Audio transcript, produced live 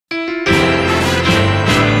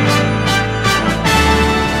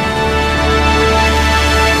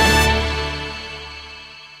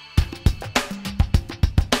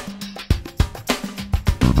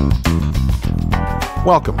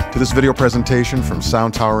Welcome to this video presentation from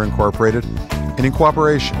SoundTower Incorporated and in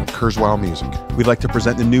cooperation with Kurzweil Music. We'd like to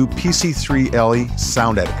present the new PC3LE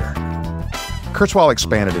SoundEditor. Kurzweil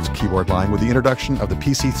expanded its keyboard line with the introduction of the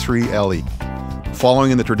PC3LE. Following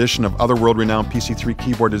in the tradition of other world-renowned PC3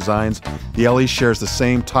 keyboard designs, the LE shares the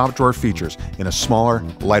same top-drawer features in a smaller,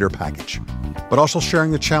 lighter package, but also sharing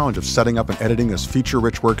the challenge of setting up and editing this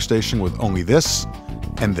feature-rich workstation with only this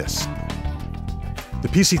and this. The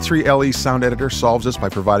PC3LE SoundEditor solves this by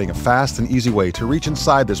providing a fast and easy way to reach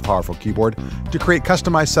inside this powerful keyboard to create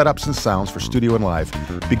customized setups and sounds for studio and live,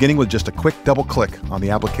 beginning with just a quick double-click on the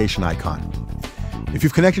application icon. If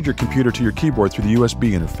you've connected your computer to your keyboard through the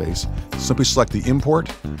USB interface, simply select the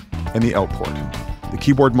import and the outport. The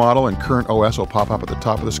keyboard model and current OS will pop up at the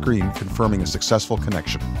top of the screen, confirming a successful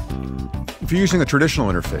connection. If you're using a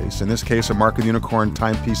traditional interface, in this case a Mark & Unicorn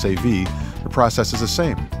Timepiece AV, the process is the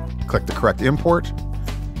same. Click the correct import,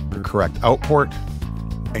 the correct output,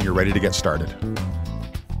 and you're ready to get started.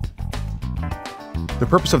 The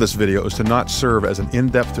purpose of this video is to not serve as an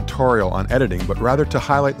in-depth tutorial on editing, but rather to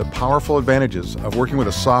highlight the powerful advantages of working with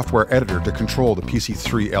a software editor to control the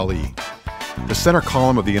PC3LE. The center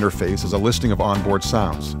column of the interface is a listing of onboard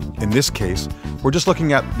sounds. In this case, we're just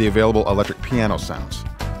looking at the available electric piano sounds,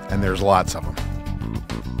 and there's lots of them.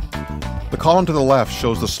 The column to the left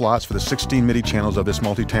shows the slots for the 16 MIDI channels of this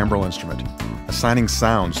multi-timbral instrument. Assigning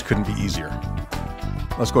sounds couldn't be easier.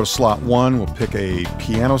 Let's go to slot 1, we'll pick a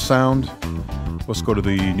piano sound. Let's go to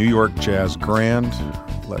the New York Jazz Grand.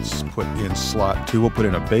 Let's put in slot 2, we'll put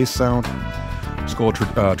in a bass sound. Let's go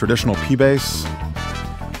traditional P-bass.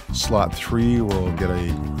 Slot 3, we'll get a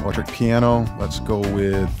electric piano. Let's go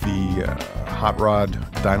with the Hot Rod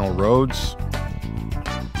Dino Rhodes.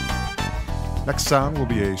 Next sound will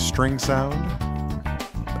be a string sound.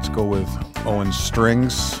 Let's go with Owen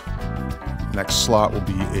Strings. Next slot will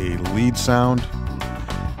be a lead sound.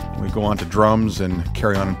 We go on to drums and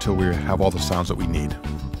carry on until we have all the sounds that we need.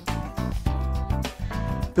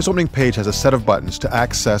 This opening page has a set of buttons to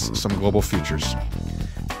access some global features.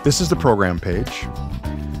 This is the program page.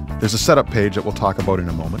 There's a setup page that we'll talk about in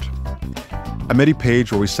a moment. A MIDI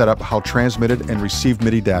page where we set up how transmitted and received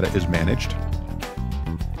MIDI data is managed.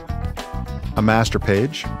 A master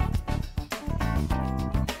page.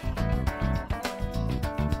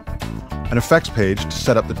 An effects page to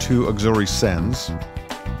set up the 2 auxiliary sends.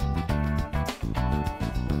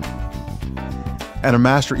 And a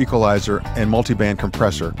master equalizer and multiband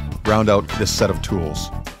compressor round out this set of tools.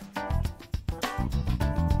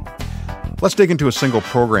 Let's dig into a single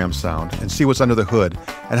program sound and see what's under the hood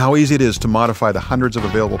and how easy it is to modify the hundreds of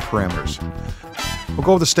available parameters. We'll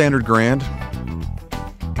go with the standard grand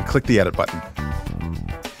and click the edit button.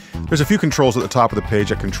 There's a few controls at the top of the page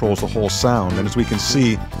that controls the whole sound, and as we can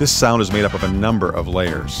see, this sound is made up of a number of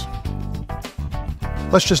layers.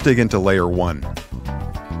 Let's just dig into layer 1.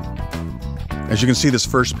 As you can see, this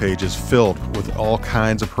first page is filled with all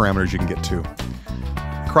kinds of parameters you can get to.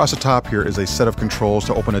 Across the top here is a set of controls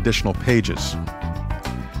to open additional pages.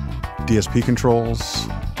 DSP controls,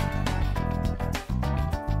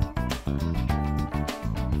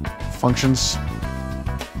 functions,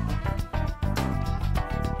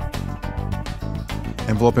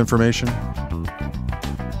 envelope information,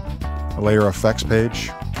 a layer effects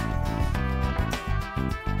page.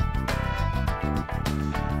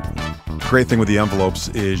 Great thing with the envelopes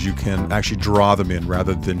is you can actually draw them in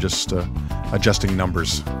rather than just adjusting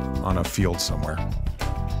numbers on a field somewhere.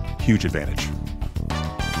 Huge advantage.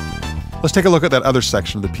 Let's take a look at that other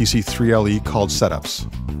section of the PC3LE called Setups.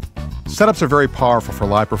 Setups are very powerful for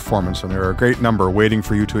live performance, and there are a great number waiting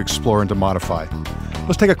for you to explore and to modify.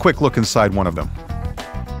 Let's take a quick look inside one of them.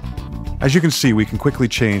 As you can see, we can quickly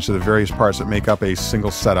change to the various parts that make up a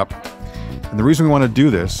single setup. And the reason we want to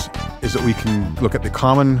do this is that we can look at the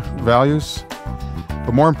common values,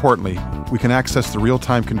 but more importantly, we can access the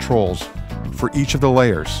real-time controls for each of the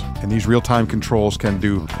layers. And these real-time controls can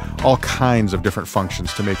do all kinds of different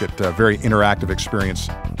functions to make it a very interactive experience.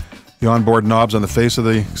 The onboard knobs on the face of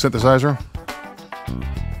the synthesizer.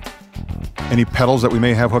 Any pedals that we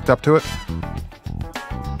may have hooked up to it.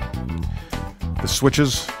 The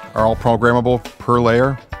switches are all programmable per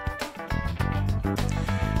layer.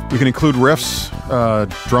 We can include riffs,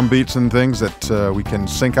 drum beats and things that we can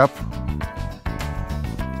sync up.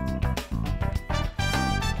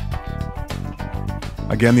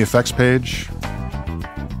 Again, the effects page.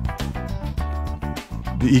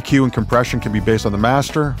 The EQ and compression can be based on the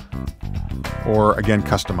master or again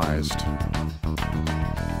customized.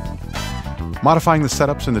 Modifying the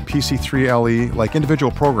setups in the PC3LE, like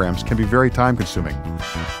individual programs, can be very time-consuming.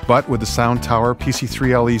 But with the SoundTower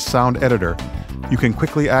PC3LE SoundEditor, You can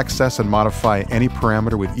quickly access and modify any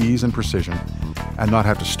parameter with ease and precision and not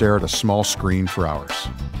have to stare at a small screen for hours.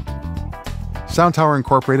 SoundTower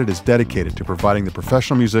Incorporated is dedicated to providing the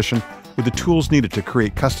professional musician with the tools needed to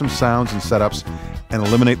create custom sounds and setups and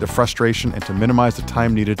eliminate the frustration and to minimize the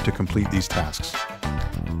time needed to complete these tasks.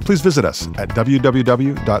 Please visit us at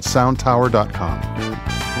www.soundtower.com.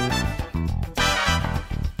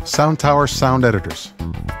 SoundTower SoundEditors.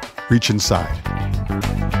 Reach inside.